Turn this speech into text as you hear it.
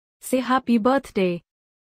say happy birthday.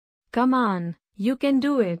 Come on, you can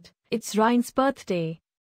do it. It's Ryne's birthday.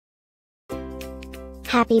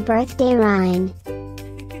 Happy birthday, Ryne.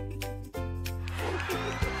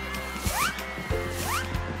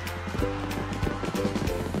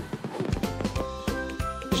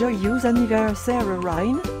 Joyeux anniversaire,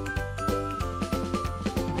 Ryne.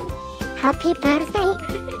 Happy birthday,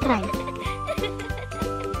 Ryne.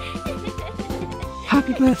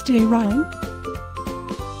 Happy birthday, Ryne.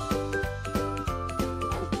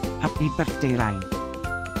 Happy birthday, Ryne.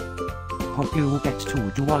 Hope you get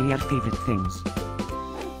to do all your favorite things.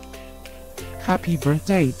 Happy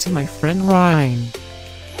birthday to my friend Ryne.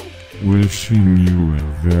 Wishing you a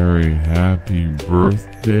very happy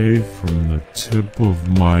birthday from the tip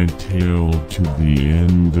of my tail to the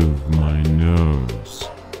end of my nose.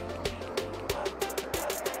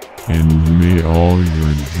 And may all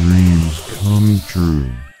your dreams come true.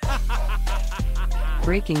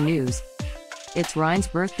 Breaking news. It's Ryne's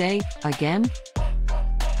birthday, again?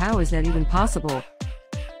 How is that even possible?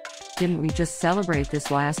 Didn't we just celebrate this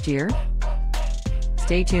last year?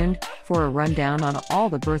 Stay tuned for a rundown on all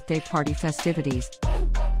the birthday party festivities.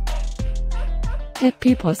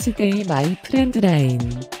 Happy birthday, my friend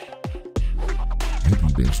Ryne.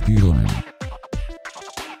 Happy birthday, Ryne.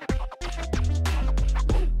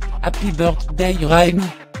 Happy birthday,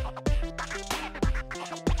 Ryne.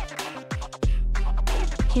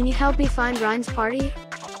 Can you help me find Ryne's party?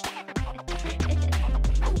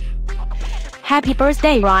 Happy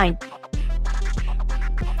birthday, Ryne.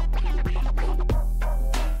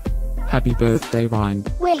 Happy birthday, Ryne.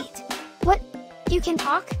 Wait, what? You can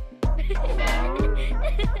talk?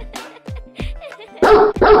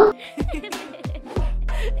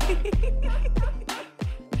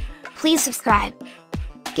 Please subscribe,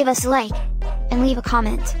 give us a like, and leave a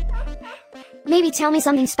comment. Maybe tell me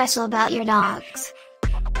something special about your dogs.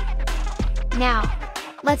 Now,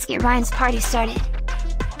 let's get Ryne's party started.